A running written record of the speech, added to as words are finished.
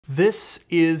This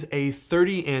is a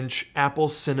 30-inch Apple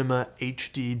Cinema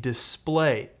HD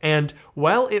display, and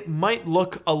while it might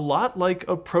look a lot like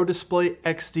a Pro Display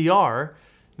XDR,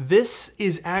 this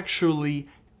is actually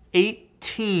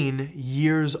 18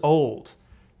 years old.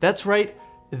 That's right,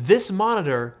 this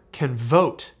monitor can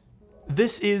vote.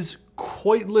 This is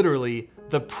quite literally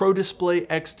the Pro Display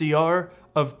XDR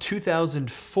of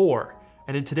 2004.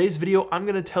 And in today's video, I'm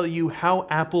gonna tell you how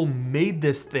Apple made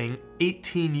this thing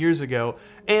 18 years ago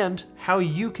and how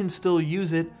you can still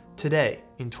use it today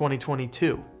in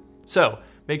 2022. So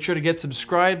make sure to get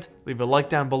subscribed, leave a like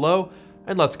down below,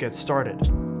 and let's get started.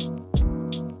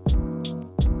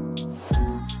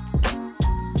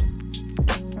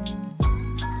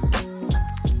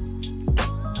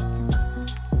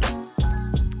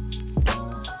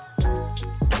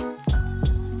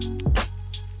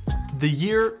 The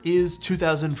year is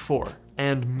 2004,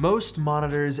 and most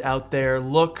monitors out there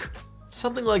look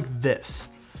something like this.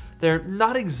 They're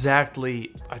not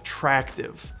exactly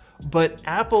attractive, but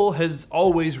Apple has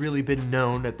always really been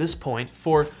known at this point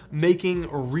for making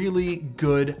really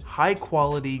good,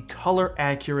 high-quality,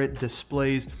 color-accurate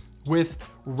displays with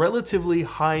relatively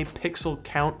high pixel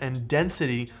count and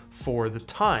density for the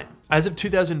time. As of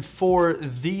 2004,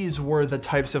 these were the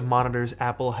types of monitors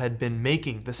Apple had been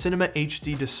making. The Cinema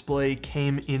HD display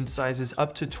came in sizes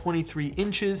up to 23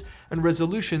 inches and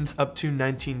resolutions up to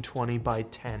 1920 by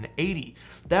 1080.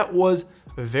 That was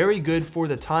very good for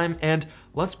the time, and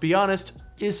let's be honest,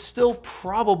 is still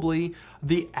probably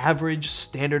the average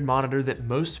standard monitor that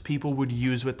most people would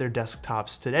use with their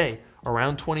desktops today,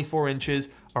 around 24 inches,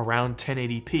 around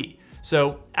 1080p.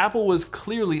 So Apple was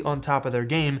clearly on top of their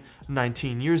game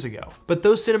 19 years ago. But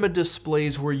those cinema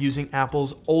displays were using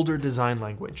Apple's older design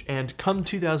language, and come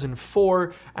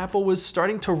 2004, Apple was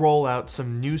starting to roll out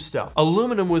some new stuff.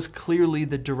 Aluminum was clearly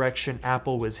the direction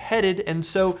Apple was headed, and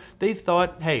so they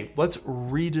thought, hey, let's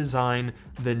redesign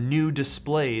the new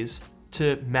displays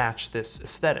to match this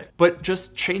aesthetic. But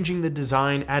just changing the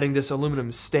design, adding this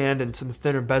aluminum stand and some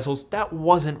thinner bezels, that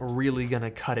wasn't really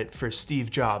gonna cut it for Steve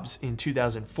Jobs in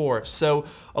 2004. So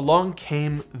along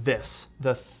came this,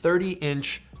 the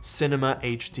 30-inch Cinema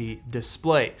HD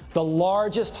display. The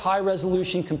largest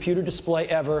high-resolution computer display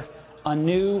ever, a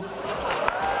new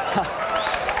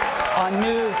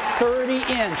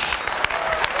 30-inch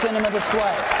cinema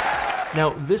display.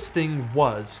 Now, this thing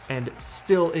was, and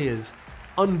still is,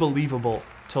 unbelievable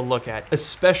to look at,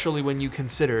 especially when you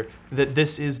consider that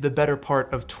this is the better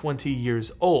part of 20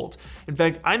 years old. In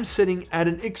fact, I'm sitting at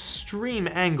an extreme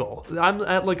angle. I'm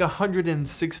at like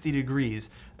 160 degrees,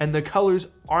 and the colors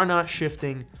are not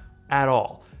shifting at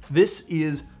all. This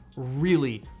is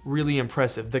really, really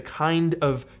impressive. The kind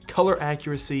of color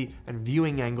accuracy and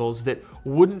viewing angles that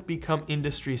wouldn't become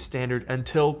industry standard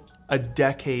until a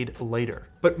decade later.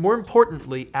 But more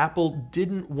importantly, Apple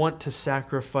didn't want to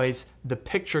sacrifice the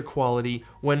picture quality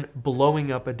when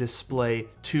blowing up a display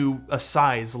to a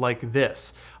size like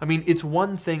this. I mean, it's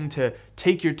one thing to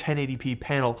take your 1080p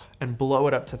panel and blow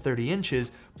it up to 30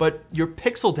 inches, but your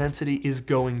pixel density is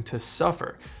going to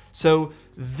suffer. So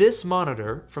this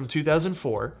monitor from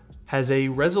 2004 has a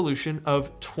resolution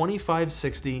of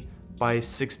 2560 by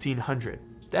 1600.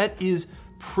 That is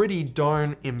pretty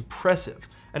darn impressive.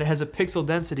 And it has a pixel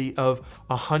density of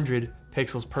 100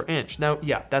 pixels per inch. Now,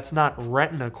 yeah, that's not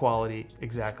Retina quality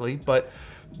exactly, but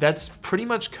that's pretty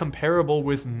much comparable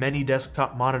with many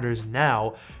desktop monitors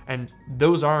now, and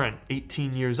those aren't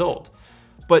 18 years old.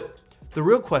 But the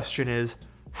real question is,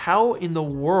 how in the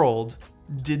world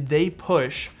did they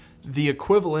push the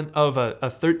equivalent of a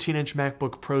 13-inch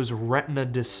MacBook Pro's Retina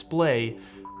display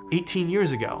 18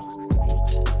 years ago?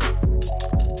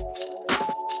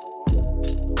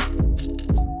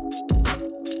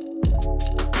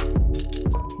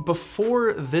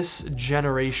 Before this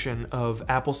generation of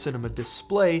Apple Cinema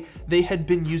display, they had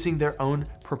been using their own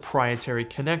proprietary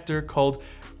connector called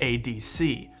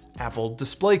ADC, Apple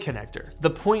Display Connector. The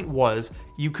point was,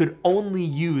 you could only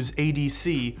use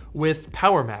ADC with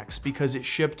PowerMax because it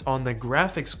shipped on the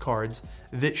graphics cards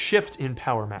that shipped in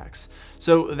PowerMax.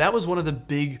 So that was one of the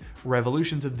big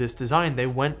revolutions of this design. They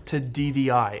went to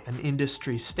DVI, an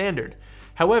industry standard.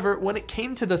 However, when it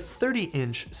came to the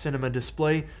 30-inch cinema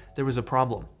display, there was a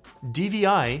problem.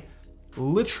 DVI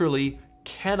literally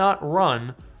cannot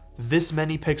run this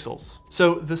many pixels.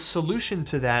 So the solution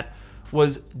to that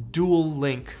was dual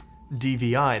link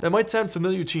DVI. That might sound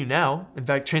familiar to you now. In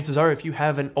fact, chances are if you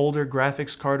have an older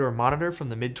graphics card or monitor from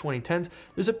the mid-2010s,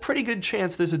 there's a pretty good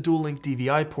chance there's a dual link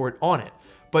DVI port on it.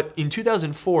 But in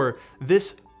 2004,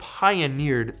 this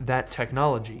pioneered that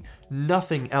technology.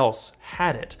 Nothing else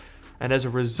had it. and as a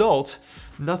result,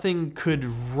 nothing could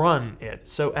run it.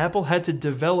 So Apple had to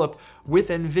develop with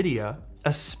NVIDIA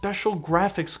a special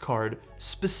graphics card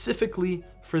specifically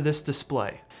for this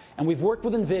display. And we've worked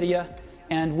with NVIDIA,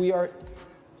 and we are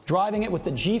driving it with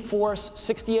the GeForce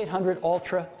 6800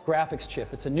 Ultra graphics chip.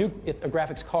 It's a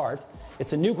graphics card.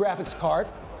 It's a new graphics card.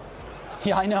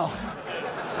 Yeah, I know.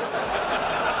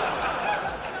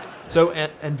 So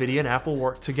NVIDIA and Apple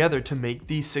worked together to make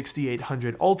the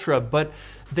 6800 Ultra, but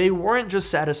they weren't just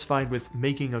satisfied with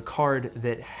making a card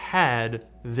that had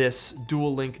this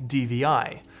dual-link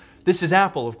DVI. This is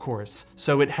Apple, of course,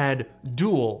 so it had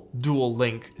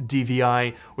dual-link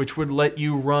DVI, which would let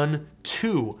you run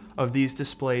 2 of these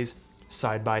displays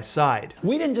side by side.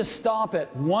 We didn't just stop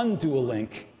at one dual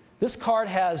link. This card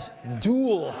has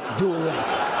dual link.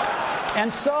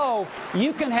 And so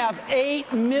you can have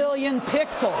 8 million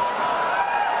pixels.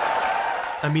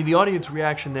 I mean, the audience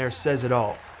reaction there says it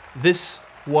all. This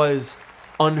was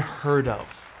unheard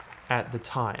of at the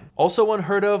time. Also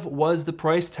unheard of was the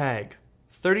price tag.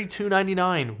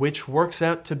 $32.99, which works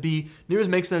out to be, near as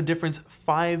makes no difference,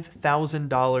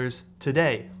 $5,000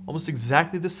 today. Almost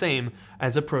exactly the same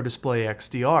as a Pro Display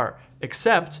XDR,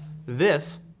 except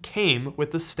this came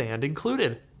with the stand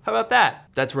included. How about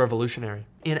that? That's revolutionary.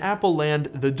 In Apple land,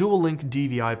 the dual-link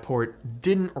DVI port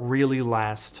didn't really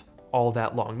last all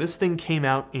that long. This thing came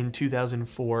out in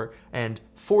 2004, and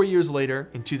 4 years later,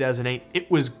 in 2008, it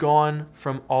was gone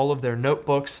from all of their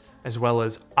notebooks, as well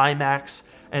as iMacs,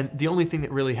 and the only thing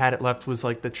that really had it left was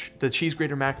like the cheese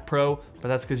grater Mac Pro, but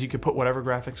that's because you could put whatever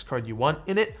graphics card you want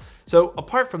in it. So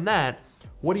apart from that,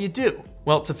 what do?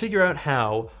 Well, to figure out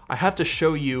how, I have to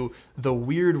show you the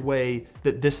weird way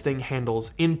that this thing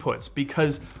handles inputs,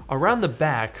 because around the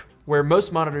back, where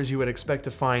most monitors you would expect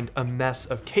to find a mess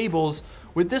of cables,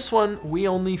 with this one, we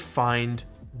only find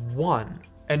one.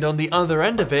 And on the other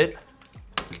end of it,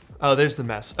 oh, there's the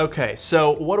mess. Okay,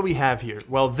 so what do we have here?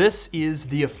 Well, this is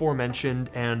the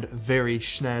aforementioned and very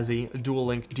snazzy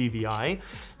dual-link DVI.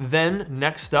 Then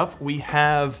next up, we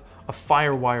have a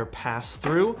FireWire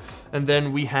pass-through, and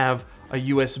then we have a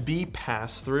USB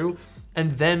pass-through,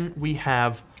 and then we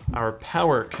have our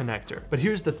power connector. But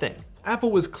here's the thing.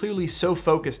 Apple was clearly so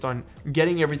focused on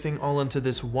getting everything all into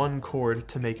this one cord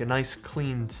to make a nice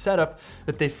clean setup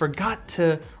that they forgot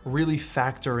to really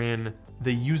factor in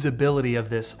the usability of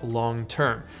this long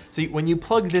term. See, when you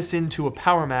plug this into a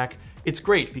Power Mac, it's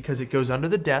great because it goes under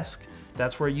the desk.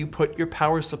 That's where you put your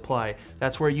power supply.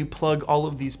 That's where you plug all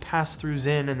of these pass-throughs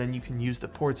in, and then you can use the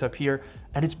ports up here,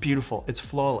 and it's beautiful, it's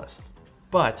flawless.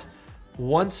 But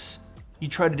once you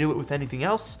try to do it with anything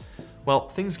else, well,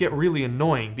 things get really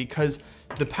annoying because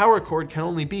the power cord can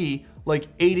only be like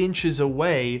 8 inches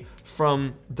away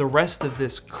from the rest of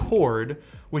this cord,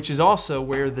 which is also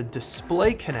where the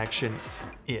display connection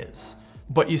is.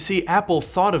 But you see, Apple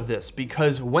thought of this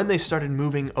because when they started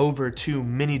moving over to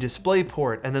mini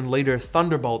DisplayPort and then later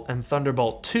Thunderbolt and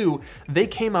Thunderbolt 2, they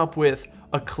came up with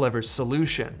a clever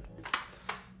solution.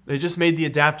 They just made the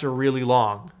adapter really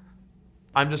long.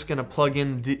 I'm just gonna plug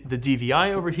in the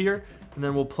DVI over here, and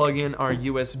then we'll plug in our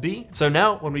USB. So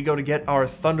now when we go to get our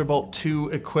Thunderbolt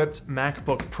 2 equipped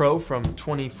MacBook Pro from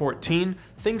 2014,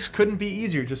 things couldn't be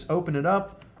easier. Just open it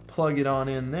up, plug it on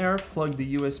in there, plug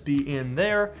the USB in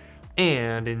there,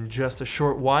 and in just a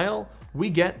short while, we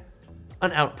get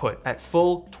an output at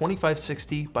full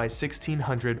 2560 by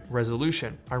 1600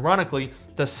 resolution. Ironically,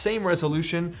 the same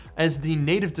resolution as the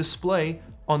native display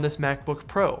on this MacBook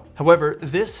Pro. However,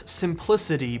 this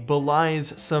simplicity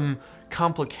belies some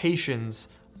complications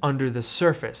under the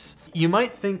surface. You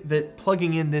might think that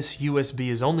plugging in this USB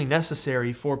is only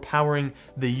necessary for powering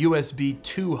the USB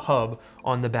 2 hub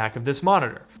on the back of this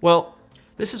monitor. Well,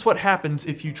 this is what happens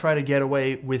if you try to get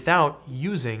away without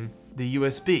using the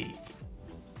USB.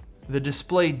 The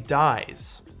display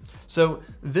dies. So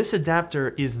this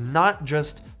adapter is not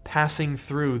just passing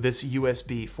through this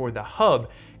USB for the hub,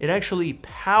 it actually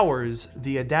powers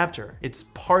the adapter. It's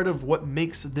part of what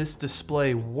makes this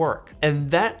display work. And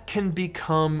that can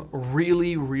become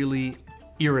really, really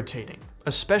irritating,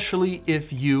 especially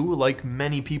if you, like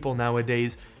many people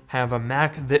nowadays, have a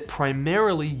Mac that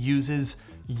primarily uses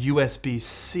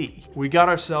USB-C. We got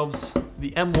ourselves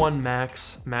the M1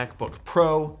 Max MacBook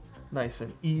Pro, nice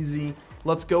and easy.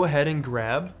 Let's go ahead and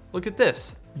grab, look at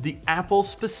this, the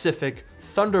Apple-specific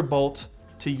Thunderbolt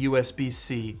to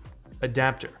USB-C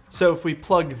adapter. So if we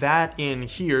plug that in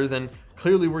here, then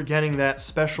clearly we're getting that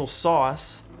special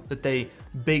sauce that they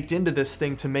baked into this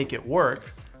thing to make it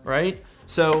work, right?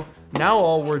 So now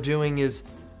all we're doing is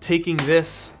taking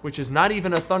this, which is not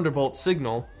even a Thunderbolt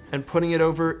signal, and putting it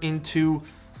over into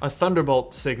a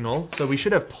Thunderbolt signal. So we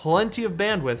should have plenty of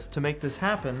bandwidth to make this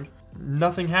happen.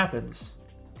 nothing happens.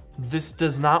 This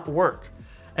does not work.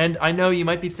 And I know you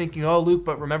might be thinking, oh, Luke,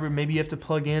 but remember, maybe you have to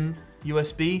plug in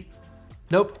USB.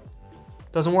 Nope,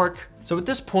 doesn't work. So at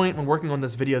this point, when working on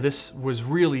this video, this was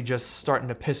really just starting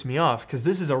to piss me off because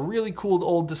this is a really cool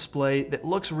old display that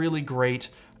looks really great,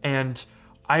 and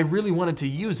I really wanted to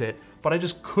use it, but I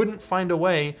just couldn't find a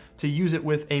way to use it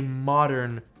with a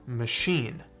modern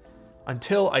machine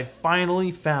until I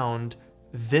finally found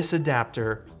this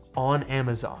adapter on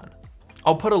Amazon.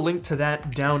 I'll put a link to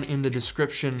that down in the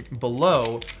description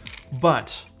below,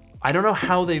 but I don't know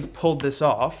how they've pulled this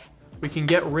off. We can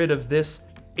get rid of this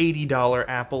 $80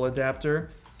 Apple adapter,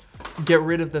 get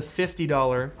rid of the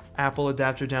 $50 Apple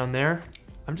adapter down there.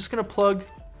 I'm just gonna plug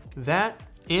that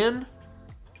in,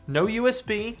 no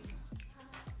USB,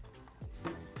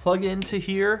 plug into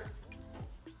here,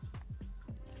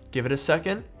 give it a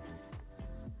second,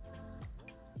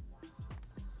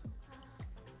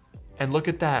 and look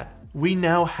at that. We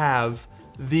now have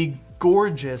the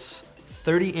gorgeous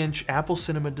 30-inch Apple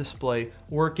Cinema display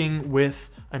working with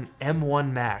an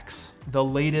M1 Max, the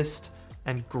latest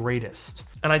and greatest.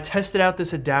 And I tested out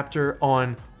this adapter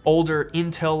on older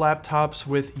Intel laptops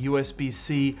with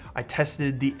USB-C. I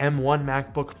tested the M1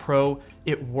 MacBook Pro,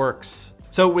 it works.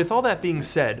 So with all that being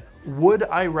said, would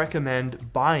I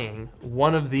recommend buying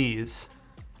one of these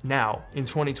now in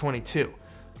 2022?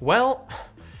 Well,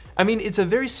 I mean, it's a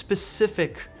very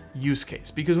specific use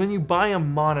case because when you buy a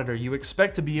monitor, you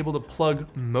expect to be able to plug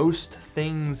most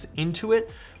things into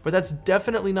it, but that's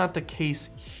definitely not the case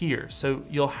here. So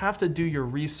you'll have to do your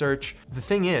research. The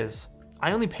thing is,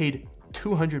 I only paid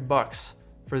 200 bucks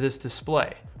for this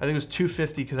display. I think it was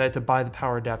 250 because I had to buy the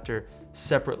power adapter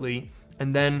separately.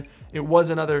 And then it was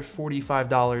another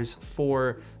 $45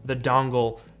 for the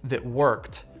dongle that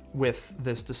worked with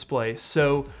this display.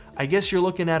 So I guess you're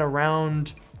looking at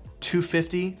around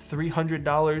 $250,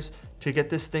 $300 to get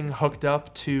this thing hooked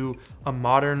up to a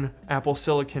modern Apple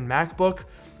Silicon MacBook.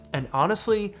 And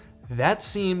honestly, that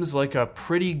seems like a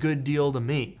pretty good deal to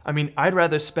me. I mean, I'd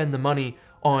rather spend the money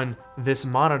on this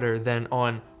monitor than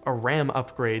on a RAM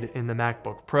upgrade in the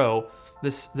MacBook Pro.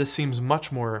 This seems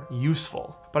much more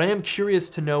useful. But I am curious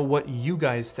to know what you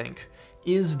guys think.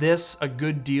 Is this a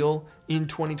good deal in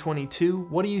 2022?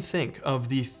 What do you think of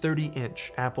the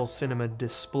 30-inch Apple Cinema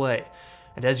display?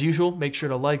 And as usual, make sure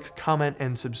to like, comment,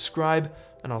 and subscribe,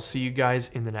 and I'll see you guys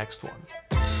in the next one.